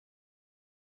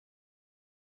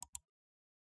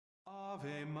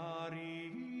Ave Maria.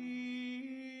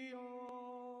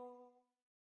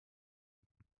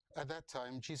 At that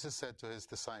time, Jesus said to his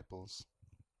disciples,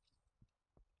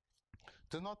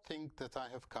 "Do not think that I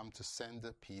have come to send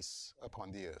a peace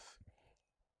upon the earth.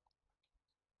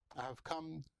 I have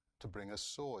come to bring a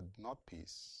sword, not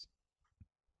peace.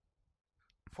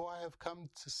 For I have come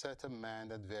to set a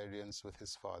man at variance with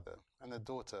his father, and a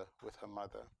daughter with her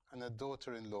mother, and a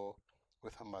daughter-in-law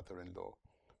with her mother-in-law.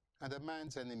 And a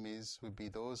man's enemies will be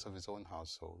those of his own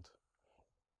household.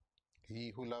 He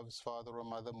who loves father or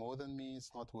mother more than me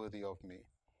is not worthy of me.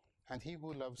 And he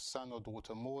who loves son or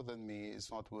daughter more than me is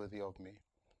not worthy of me.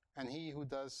 And he who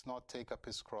does not take up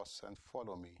his cross and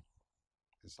follow me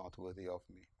is not worthy of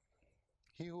me.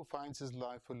 He who finds his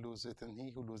life will lose it, and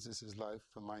he who loses his life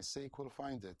for my sake will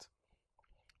find it.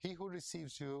 He who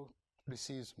receives you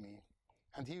receives me,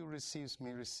 and he who receives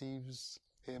me receives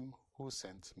him who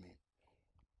sent me.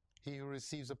 He who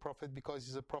receives a prophet because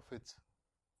he is a prophet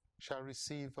shall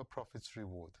receive a prophet's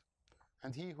reward.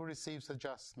 And he who receives a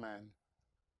just man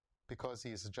because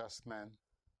he is a just man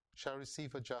shall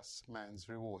receive a just man's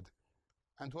reward.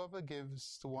 And whoever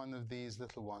gives to one of these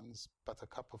little ones but a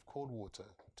cup of cold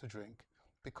water to drink,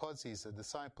 because he is a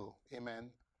disciple,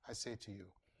 amen, I say to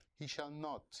you, he shall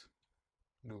not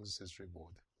lose his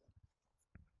reward."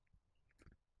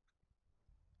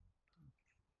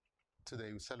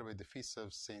 Today we celebrate the feast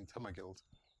of Saint Hermenegild.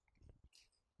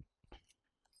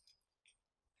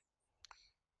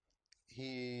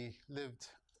 He lived,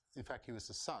 in fact, he was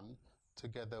a son,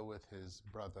 together with his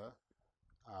brother,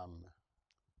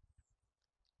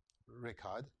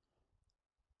 Richard.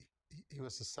 He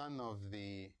was the son of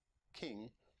the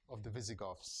king of the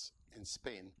Visigoths in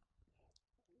Spain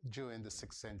during the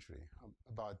 6th century,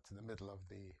 about the middle of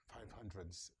the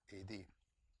 500s AD.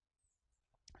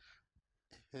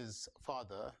 His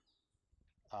father,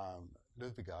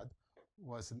 Ludwigard,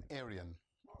 was an Arian,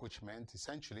 which meant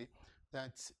essentially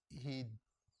that he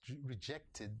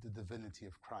rejected the divinity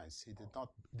of Christ.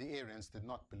 The Arians did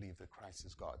not believe that Christ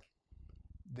is God.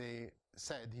 They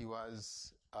said he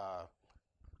was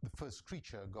the first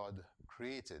creature God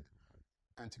created.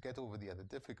 And to get over the other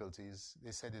difficulties,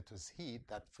 they said it was he,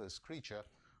 that first creature,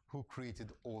 who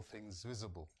created all things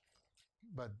visible.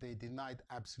 But they denied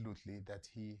absolutely that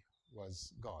he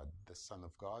was God, the Son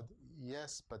of God.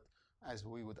 Yes, but as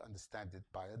we would understand it,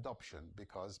 by adoption,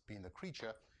 because being a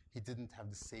creature, he didn't have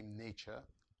the same nature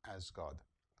as God.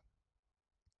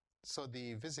 So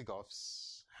the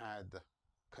Visigoths had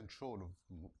control of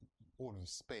all of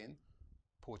Spain,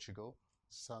 Portugal,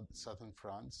 southern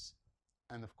France,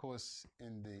 and of course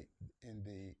in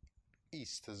the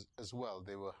east as well.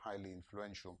 They were highly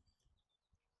influential.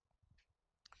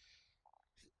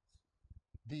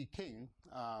 The king,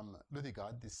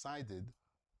 Ludwigard, decided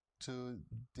to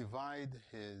divide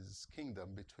his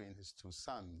kingdom between his two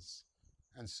sons.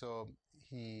 And so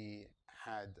he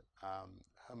had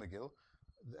Hermenegild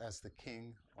as the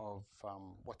king of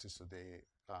what is today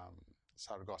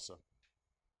Saragossa,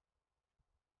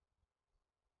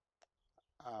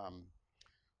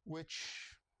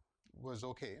 which was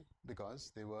okay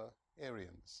because they were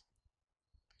Arians.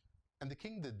 And the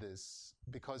king did this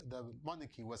because the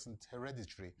monarchy wasn't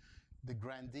hereditary. The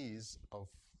grandees of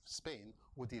Spain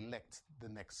would elect the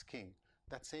next king.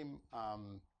 That same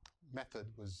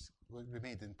method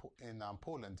remained in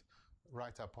Poland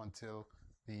right up until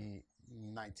the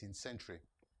 19th century.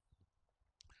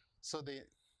 So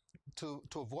to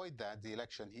avoid that, the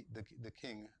election, the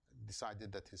king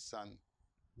decided that his son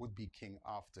would be king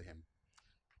after him.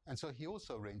 And so he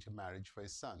also arranged a marriage for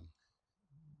his son.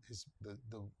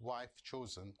 The wife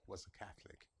chosen was a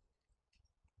Catholic.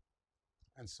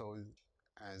 And so,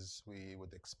 as we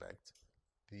would expect,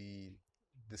 the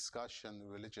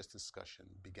religious discussion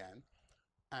began,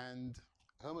 and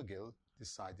Hermenegild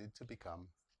decided to become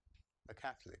a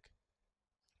Catholic.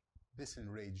 This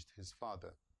enraged his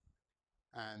father,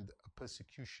 and a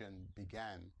persecution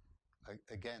began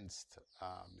against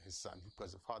his son,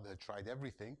 because the father had tried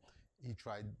everything. He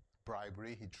tried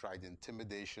bribery, he tried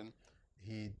intimidation,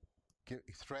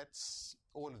 threats,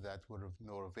 all of that were of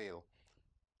no avail.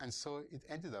 And so it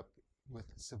ended up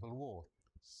with civil war.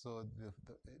 So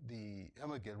the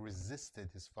Hermenegild resisted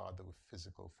his father with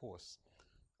physical force.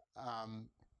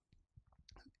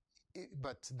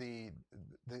 But the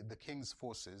king's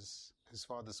forces, his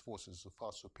father's forces, were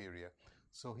far superior.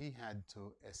 So he had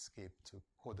to escape to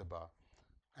Cordoba.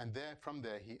 And from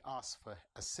there, he asked for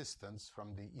assistance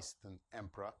from the Eastern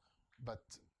Emperor,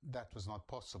 but that was not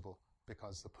possible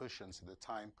because the Persians at the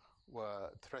time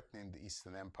were threatening the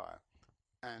Eastern Empire.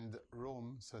 And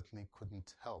Rome certainly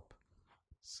couldn't help.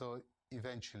 So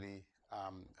eventually,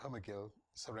 Hermenegild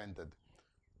surrendered.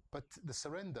 But the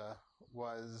surrender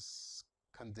was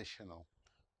conditional.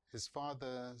 His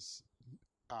father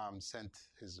sent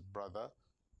his brother,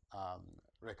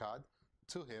 Richard,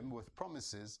 to him with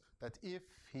promises that if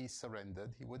he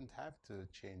surrendered, he wouldn't have to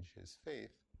change his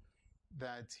faith,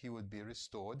 that he would be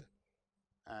restored,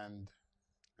 and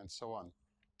so on.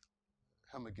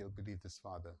 Hermenegild believed his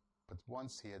father, but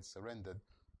once he had surrendered,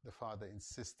 the father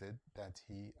insisted that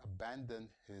he abandon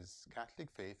his Catholic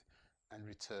faith and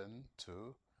return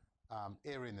to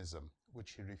Arianism,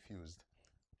 which he refused.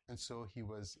 And so he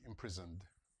was imprisoned.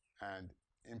 And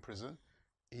in prison,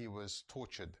 he was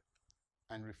tortured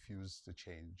and refused to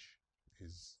change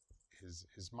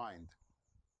his mind.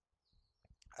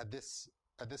 At this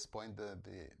point,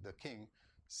 the king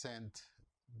sent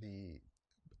the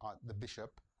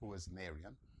bishop, who was an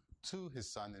Arian, to his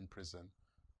son in prison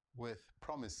with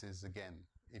promises again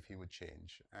if he would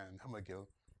change. And Hermenegild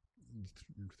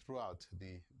threw out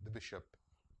the bishop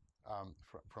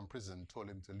from prison, told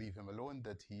him to leave him alone,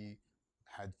 that he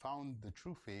had found the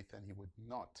true faith and he would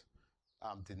not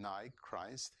deny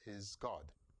Christ, his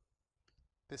God.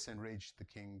 This enraged the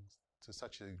king to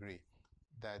such a degree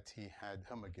that he had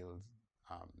Hermenegild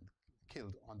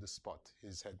killed on the spot.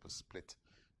 His head was split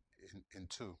in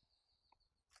two.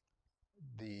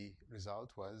 The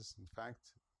result was, in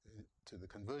fact, to the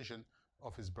conversion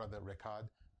of his brother Richard,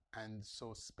 and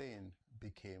so Spain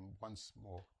became once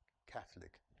more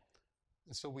Catholic.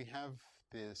 And so we have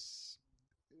this,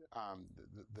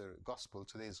 the gospel,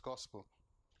 today's gospel,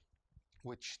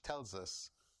 which tells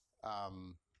us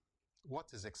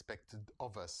what is expected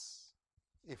of us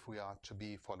if we are to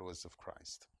be followers of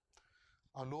Christ.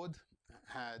 Our Lord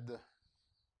had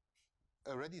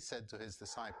already said to his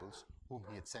disciples, whom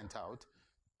he had sent out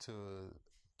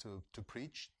to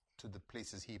preach to the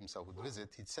places he himself would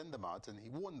visit, he'd send them out, and he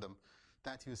warned them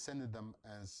that he was sending them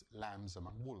as lambs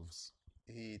among wolves.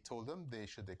 He told them they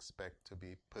should expect to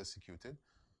be persecuted,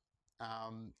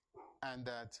 and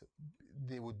that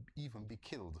they would even be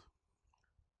killed.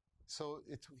 So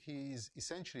he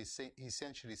essentially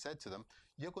said to them,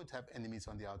 you're going to have enemies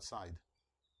on the outside.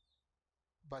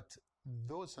 But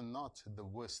those are not the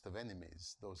worst of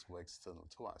enemies, those who are external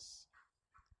to us.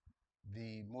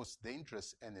 The most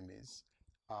dangerous enemies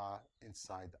are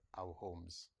inside our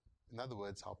homes. In other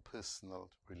words, our personal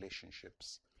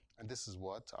relationships. And this is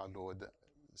what our Lord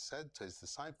said to his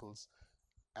disciples,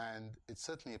 and it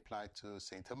certainly applied to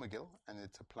Saint Hermenegild, and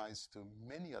it applies to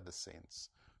many other saints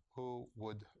who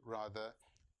would rather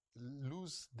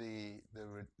lose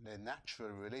their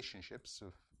natural relationships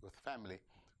with family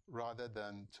rather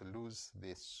than to lose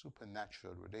the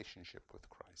supernatural relationship with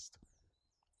Christ.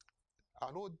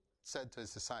 Our Lord said to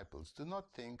his disciples, do not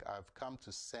think I've come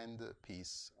to send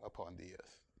peace upon the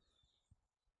earth.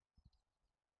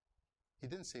 He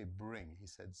didn't say bring, he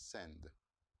said send.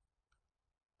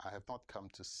 I have not come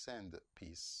to send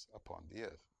peace upon the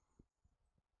earth.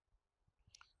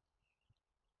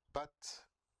 But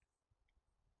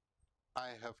I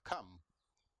have come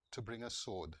to bring a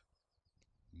sword,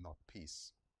 not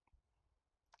peace.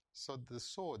 So the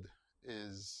sword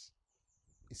is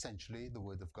essentially the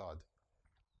word of God.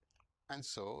 And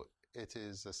so it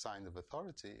is a sign of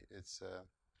authority, it's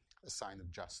a sign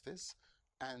of justice,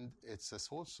 and it's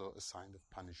also a sign of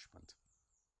punishment.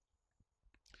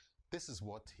 This is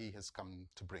what he has come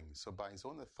to bring. So by his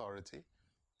own authority,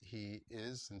 he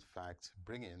is in fact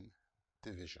bringing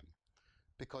division.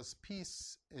 Because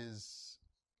peace is,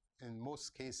 in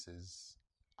most cases,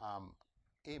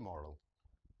 amoral.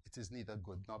 It is neither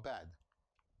good nor bad.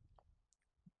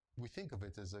 We think of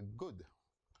it as a good,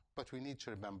 but we need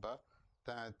to remember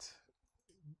that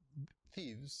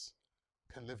thieves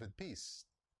can live at peace.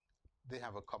 They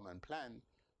have a common plan,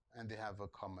 and they have a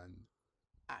common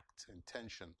act,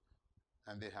 intention,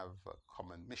 and they have a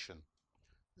common mission.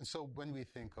 And so when we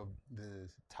think of the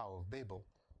Tower of Babel,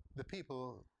 the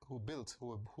people who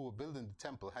were building the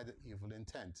temple had an evil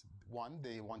intent. One,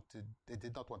 they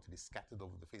did not want to be scattered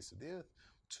over the face of the earth.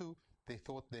 Two, they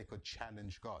thought they could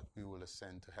challenge God. We will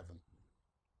ascend to heaven.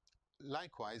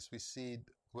 Likewise, we see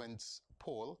when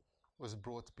Paul was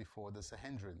brought before the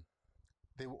Sanhedrin,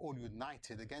 they were all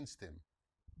united against him.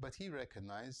 But he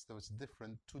recognized there was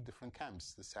two different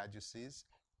camps, the Sadducees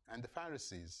and the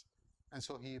Pharisees. And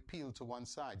so he appealed to one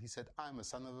side. He said, I'm a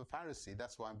son of a Pharisee,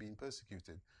 that's why I'm being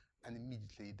persecuted. And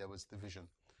immediately there was division.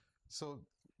 So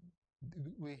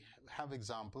we have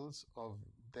examples of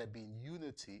there being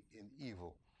unity in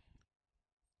evil.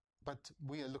 But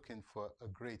we are looking for a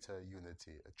greater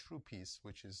unity, a true peace,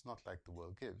 which is not like the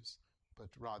world gives, but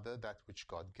rather that which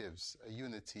God gives, a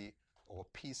unity or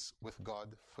peace with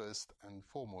God first and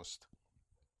foremost.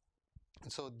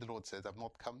 And so the Lord said, I've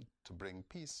not come to bring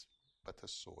peace, but a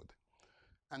sword.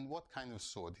 And what kind of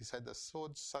sword? He said, a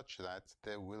sword such that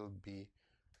there will be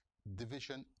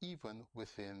division even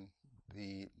within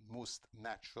the most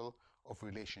natural of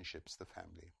relationships, the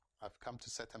family. I've come to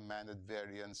set a man at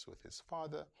variance with his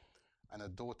father, and a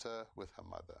daughter with her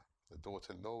mother, the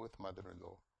daughter-in-law with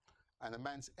mother-in-law. And a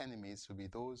man's enemies will be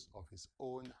those of his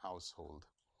own household.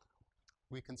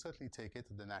 We can certainly take it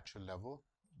to the natural level,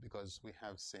 because we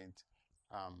have Saint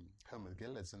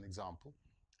Hermenegild as an example.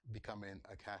 Becoming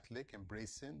a Catholic,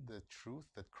 embracing the truth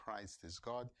that Christ is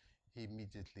God, he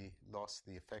immediately lost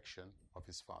the affection of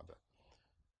his father.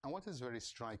 And what is very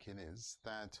striking is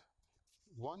that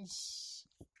once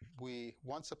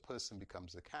a person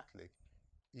becomes a Catholic,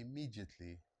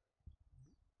 immediately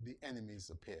the enemies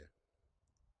appear.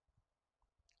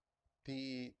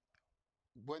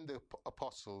 When the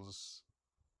apostles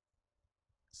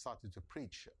started to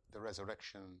preach the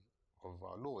resurrection of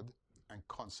our Lord and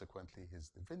consequently his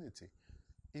divinity,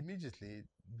 immediately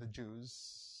the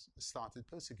Jews started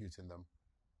persecuting them.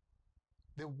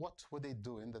 What were they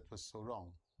doing that was so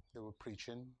wrong? They were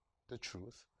preaching the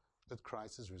truth that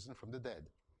Christ is risen from the dead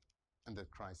and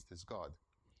that Christ is God.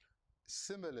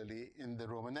 Similarly, in the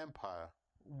Roman Empire,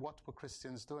 what were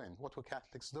Christians doing? What were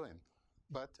Catholics doing?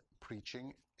 But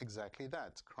preaching exactly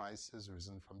that. Christ has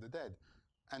risen from the dead.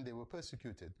 And they were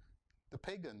persecuted. The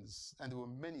pagans, and there were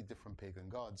many different pagan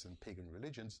gods and pagan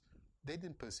religions, they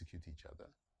didn't persecute each other.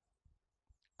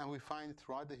 And we find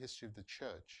throughout the history of the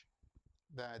church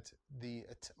that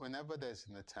whenever there's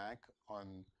an attack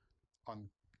on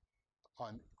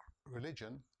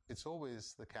religion, it's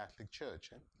always the Catholic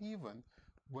Church. And even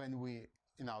when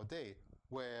in our day,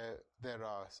 where there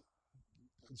are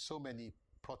so many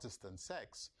Protestant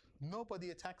sects, nobody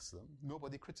attacks them,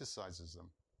 nobody criticizes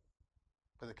them.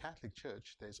 But the Catholic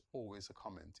Church, there's always a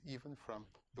comment, even from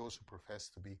those who profess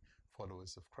to be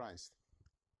followers of Christ.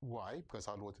 Why? Because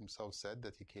our Lord himself said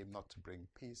that he came not to bring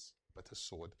peace, but a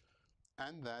sword.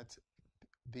 And that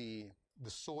the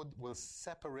sword will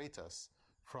separate us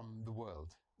from the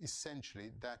world.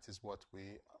 Essentially, that is what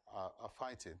we are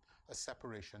fighting, a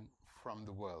separation from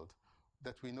the world,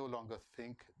 that we no longer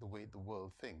think the way the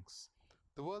world thinks.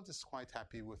 The world is quite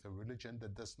happy with a religion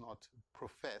that does not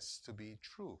profess to be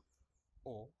true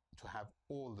or to have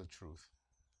all the truth.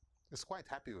 It's quite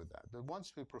happy with that. But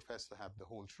once we profess to have the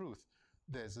whole truth,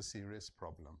 there's a serious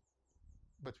problem.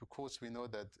 But of course, we know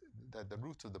that the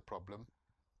root of the problem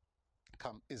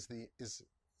is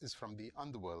from the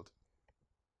underworld.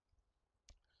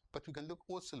 But we can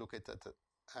also look at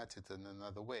it in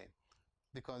another way,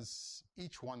 because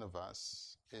each one of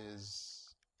us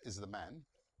is the man,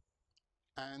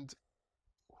 and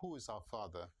who is our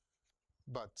father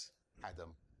but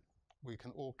Adam? We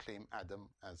can all claim Adam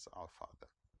as our father.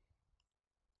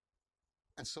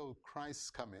 And so Christ's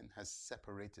coming has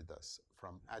separated us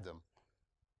from Adam,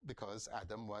 because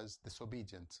Adam was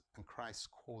disobedient, and Christ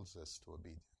calls us to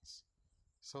obedience.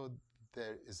 So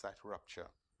there is that rupture.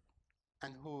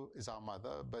 And who is our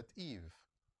mother but Eve?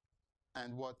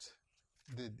 And what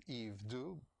did Eve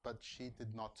do? But she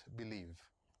did not believe.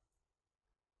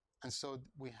 And so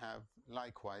we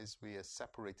are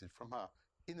separated from her,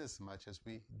 inasmuch as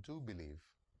we do believe.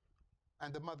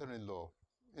 And the mother-in-law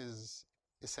is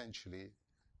essentially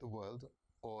the world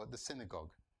or the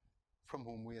synagogue, from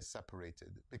whom we are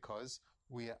separated, because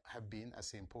we have been, as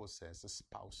St. Paul says,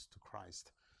 espoused to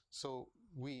Christ. So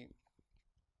we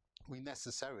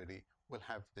necessarily will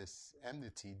have this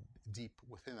enmity deep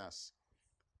within us.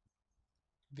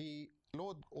 The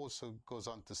Lord also goes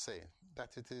on to say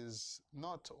that it is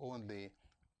not only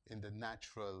in the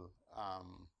natural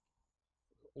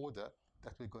order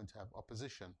that we're going to have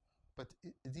opposition, but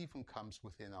it even comes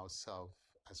within ourselves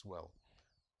as well.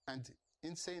 And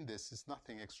in saying this, it's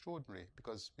nothing extraordinary,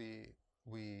 because we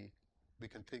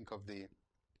can think of the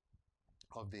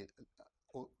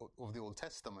Old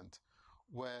Testament,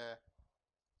 where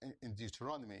in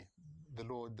Deuteronomy, the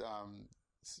Lord,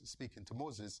 speaking to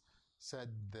Moses, said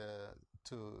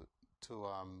to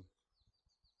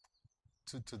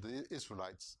the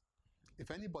Israelites,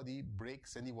 if anybody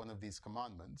breaks any one of these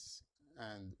commandments,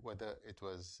 and whether it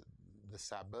was the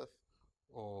Sabbath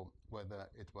or whether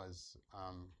it was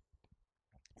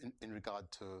in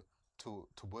regard to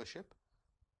worship,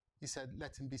 he said,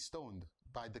 let him be stoned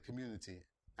by the community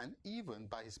and even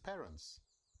by his parents.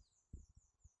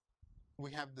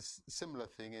 We have this similar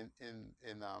thing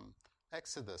in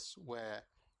Exodus, where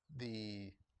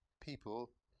the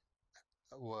people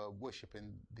were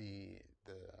worshipping the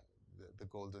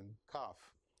golden calf,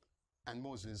 and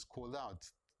Moses called out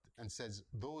and says,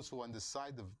 those who are on the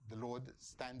side of the Lord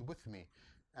stand with me.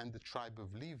 and the tribe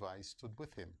of Levi stood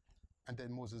with him. And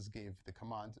then Moses gave the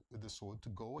command with the sword to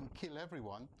go and kill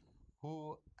everyone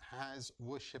who has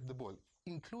worshipped the bull,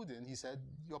 including, he said,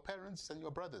 your parents and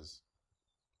your brothers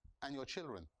and your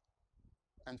children.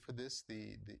 And for this,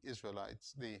 the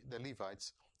Israelites, the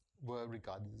Levites, were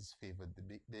regarded as favored.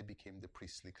 They became the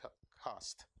priestly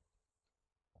caste.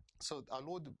 So our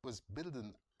Lord was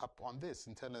building up on this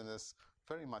and telling us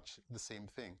very much the same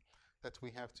thing, that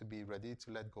we have to be ready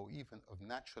to let go even of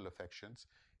natural affections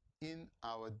in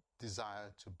our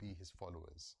desire to be his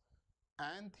followers.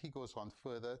 And he goes on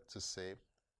further to say,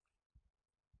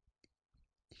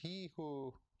 he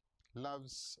who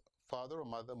loves father or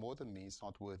mother more than me is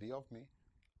not worthy of me,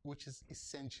 which is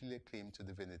essentially a claim to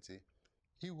divinity.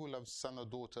 He who loves son or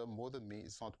daughter more than me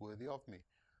is not worthy of me.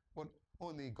 Well,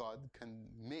 only God can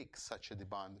make such a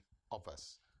demand of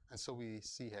us. And so we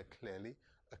see here clearly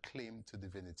a claim to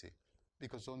divinity,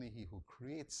 because only he who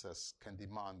creates us can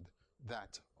demand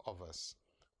that of us.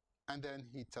 And then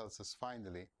he tells us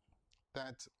finally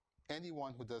that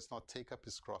anyone who does not take up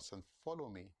his cross and follow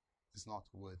me is not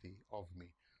worthy of me.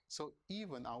 So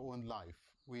even our own life,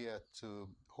 we are to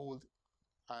hold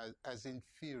as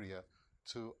inferior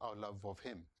to our love of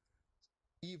him,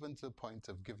 even to the point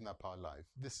of giving up our life.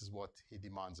 This is what he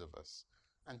demands of us.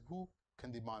 And who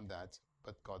can demand that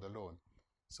but God alone?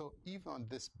 So even on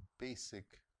this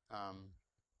basic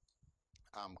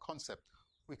concept,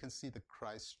 we can see that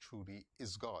Christ truly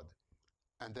is God.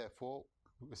 And therefore,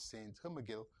 with Saint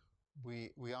Hermenegild,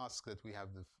 we ask that we have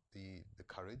the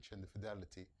courage and the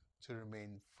fidelity to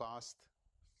remain fast,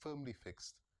 firmly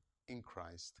fixed in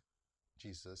Christ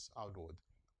Jesus our Lord,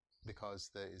 because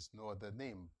there is no other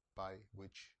name by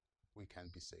which we can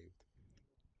be saved.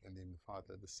 In the name of the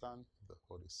Father, the Son, the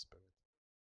Holy Spirit.